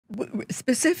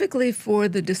specifically for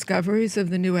the discoveries of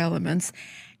the new elements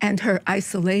and her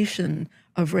isolation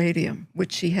of radium,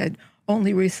 which she had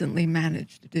only recently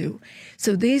managed to do.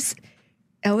 So these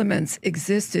elements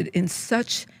existed in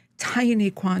such tiny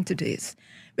quantities.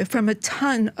 But from a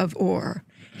ton of ore,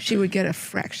 she would get a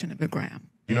fraction of a gram.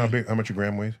 You know how much a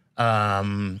gram weighs?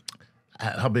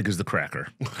 How big is the cracker?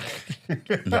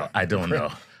 No, I don't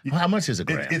know. How much is a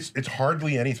gram? It's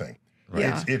hardly anything. Right?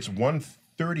 Yeah. It's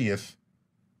 1/30th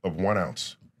of 1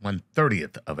 ounce.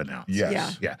 1/30th of an ounce.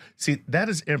 Yes. Yeah. See, that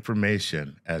is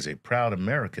information as a proud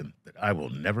American that I will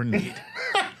never need.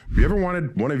 Have you ever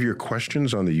wanted one of your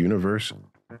questions on the universe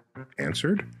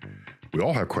answered? We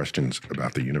all have questions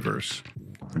about the universe.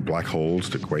 From black holes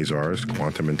to quasars,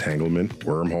 quantum entanglement,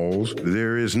 wormholes.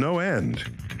 There is no end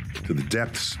to the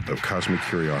depths of cosmic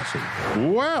curiosity.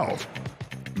 Well,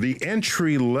 the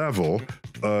entry level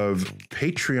of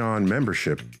Patreon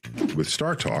membership with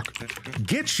Star Talk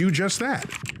gets you just that.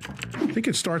 I think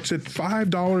it starts at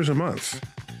 $5 a month.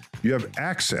 You have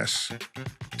access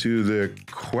to the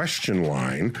question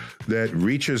line that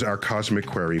reaches our Cosmic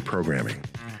Query programming.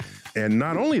 And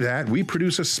not only that, we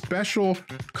produce a special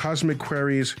Cosmic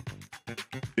Queries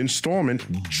installment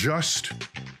just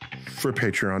for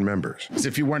Patreon members.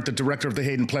 If you weren't the director of the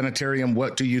Hayden Planetarium,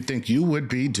 what do you think you would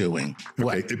be doing?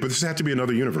 What? Okay, but this had to be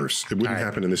another universe. It wouldn't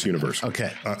happen in this universe.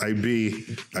 Okay. I'd be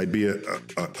a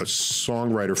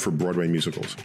songwriter for Broadway musicals.